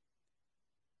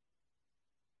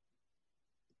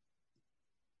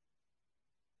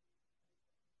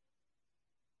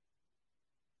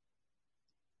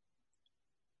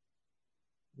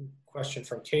 Question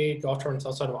from Kate. Golf tournaments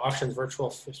outside of auctions, virtual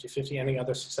 50-50, any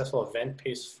other successful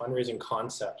event-based fundraising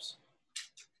concepts?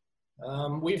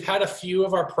 We've had a few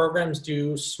of our programs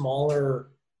do smaller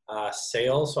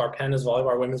sales. So our Pandas volleyball,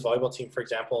 our women's volleyball team, for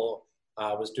example,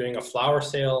 was doing a flower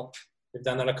sale. We've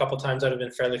done that a couple times that have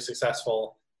been fairly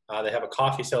successful. They have a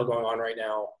coffee sale going on right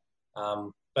now.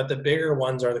 But the bigger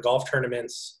ones are the golf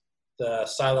tournaments. The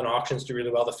silent auctions do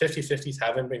really well. The 50-50s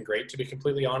haven't been great, to be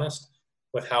completely honest,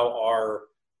 with how our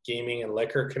gaming and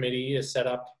liquor committee is set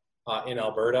up in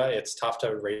Alberta. It's tough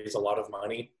to raise a lot of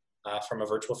money from a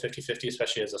virtual 50-50,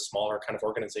 especially as a smaller kind of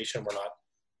organization. We're not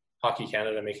Hockey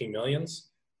Canada making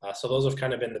millions. So those have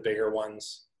kind of been the bigger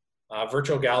ones.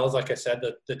 Virtual galas, like I said,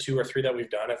 the 2 or 3 that we've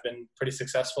done have been pretty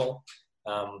successful.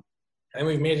 And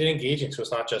we've made it engaging. So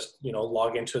it's not just, you know,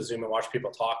 log into a Zoom and watch people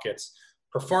talk. It's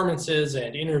performances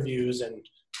and interviews and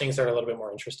things that are a little bit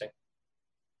more interesting.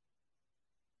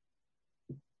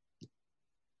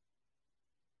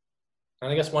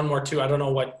 And I guess one more too, I don't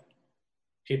know what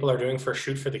people are doing for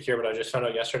Shoot for the Cure, but I just found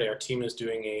out yesterday our team is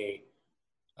doing a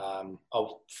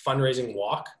fundraising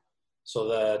walk. So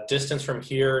the distance from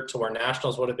here to where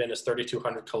nationals would have been is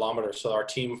 3,200 kilometers. So our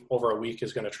team over a week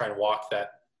is going to try and walk that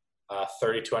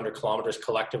 3,200 kilometers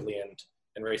collectively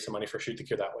and raise some money for Shoot the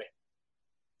Cure that way.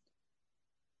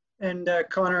 And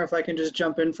Connor, if I can just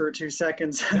jump in for 2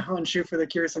 seconds on Shoot for the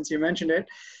Cure, since you mentioned it.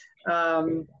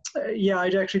 Yeah, I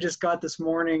actually just got this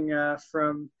morning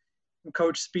from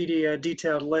Coach Speedy a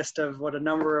detailed list of what a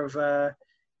number of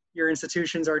your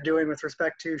institutions are doing with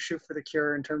respect to Shoot for the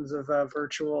Cure in terms of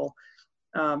virtual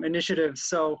initiatives.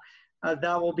 So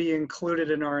that will be included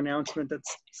in our announcement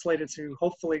that's slated to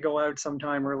hopefully go out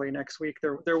sometime early next week.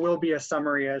 There will be a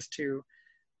summary as to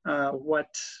what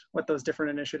those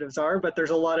different initiatives are, but there's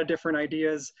a lot of different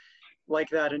ideas like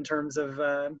that in terms of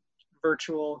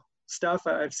virtual stuff.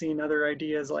 I've seen other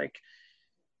ideas like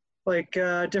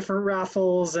different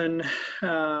raffles and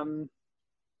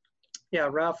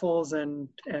raffles and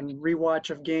rewatch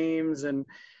of games and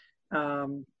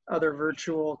other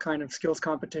virtual kind of skills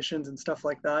competitions and stuff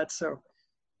like that. So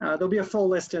there'll be a full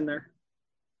list in there.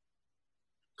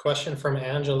 Question from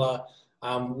Angela.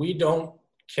 We don't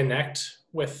connect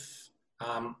with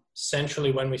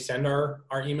centrally when we send our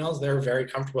emails. They're very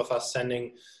comfortable with us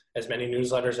sending as many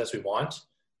newsletters as we want.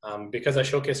 Because I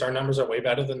showcase our numbers are way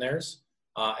better than theirs,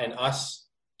 and us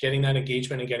getting that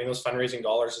engagement and getting those fundraising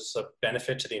dollars is a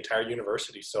benefit to the entire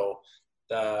university. So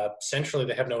centrally,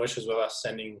 they have no issues with us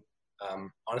sending,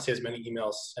 honestly, as many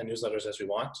emails and newsletters as we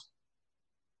want.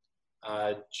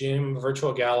 Gym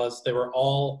virtual galas, they were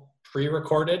all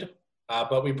pre-recorded,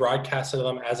 but we broadcasted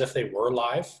them as if they were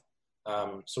live.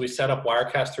 So we set up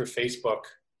Wirecast through Facebook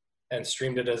and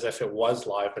streamed it as if it was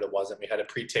live, but it wasn't. We had it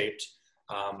pre-taped.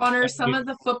 Connor, some of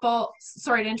the football,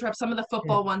 sorry to interrupt, some of the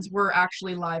football ones were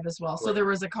actually live as well. So there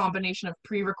was a combination of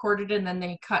pre-recorded and then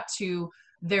they cut to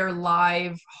their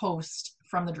live host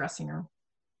from the dressing room.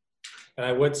 And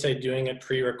I would say doing it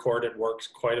pre-recorded works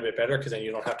quite a bit better because then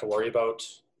you don't have to worry about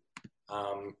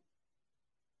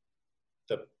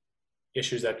the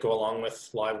issues that go along with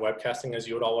live webcasting, as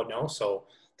you would all would know. So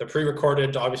the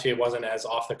pre-recorded, obviously it wasn't as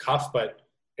off the cuff, but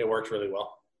it worked really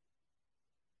well.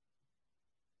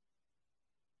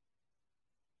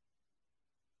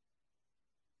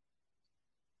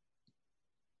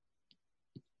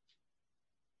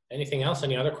 Anything else?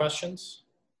 Any other questions?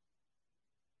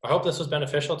 I hope this was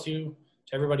beneficial to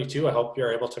everybody too. I hope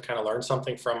you're able to kind of learn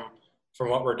something from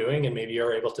what we're doing, and maybe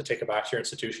you're able to take it back to your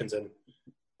institutions and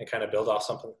kind of build off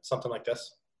something like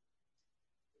this.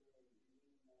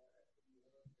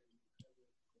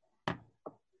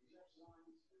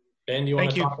 Ben, do you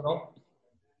want to talk at all?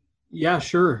 Yeah,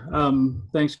 sure.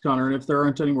 Thanks, Connor. And if there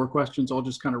aren't any more questions, I'll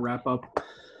just kind of wrap up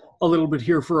a little bit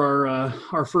here for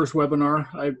our first webinar.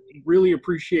 I really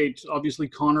appreciate, obviously,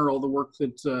 Connor, all the work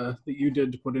that you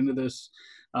did to put into this.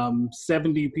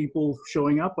 70 people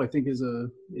showing up, I think,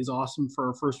 is awesome for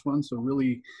our first one. So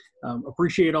really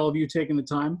appreciate all of you taking the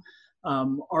time.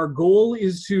 Our goal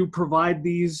is to provide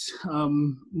these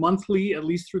monthly, at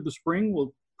least through the spring.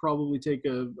 We'll probably take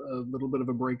a little bit of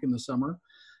a break in the summer,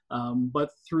 but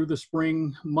through the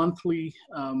spring, monthly.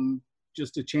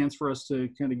 Just a chance for us to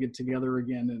kind of get together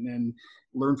again and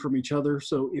learn from each other.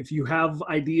 So if you have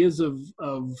ideas of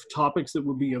topics that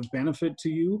would be of benefit to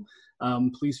you,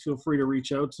 please feel free to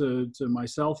reach out to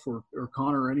myself or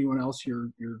Connor or anyone else, your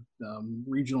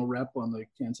regional rep on the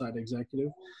CANSIDA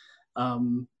executive,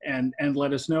 and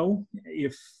let us know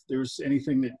if there's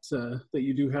anything that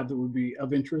you do have that would be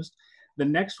of interest. The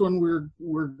next one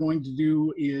we're going to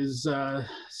do is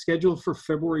scheduled for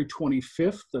February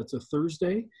 25th. That's a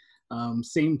Thursday.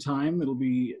 Same time, it'll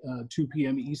be 2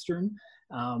 p.m. Eastern.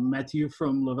 Mathieu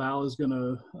from Laval is going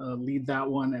to lead that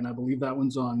one, and I believe that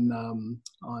one's on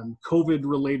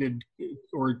COVID-related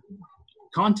or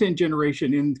content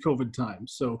generation in COVID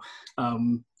times. So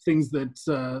things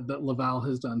that Laval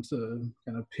has done to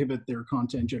kind of pivot their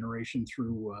content generation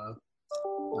through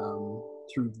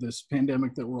this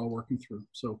pandemic that we're all working through.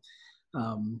 So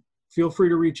feel free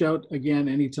to reach out again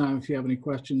anytime if you have any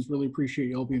questions. Really appreciate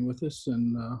you all being with us,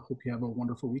 and hope you have a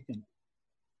wonderful weekend.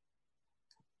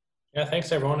 Yeah,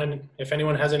 thanks everyone. And if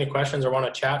anyone has any questions or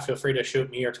want to chat, feel free to shoot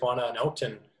me or Tawana a note,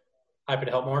 and happy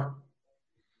to help more.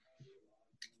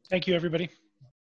 Thank you, everybody.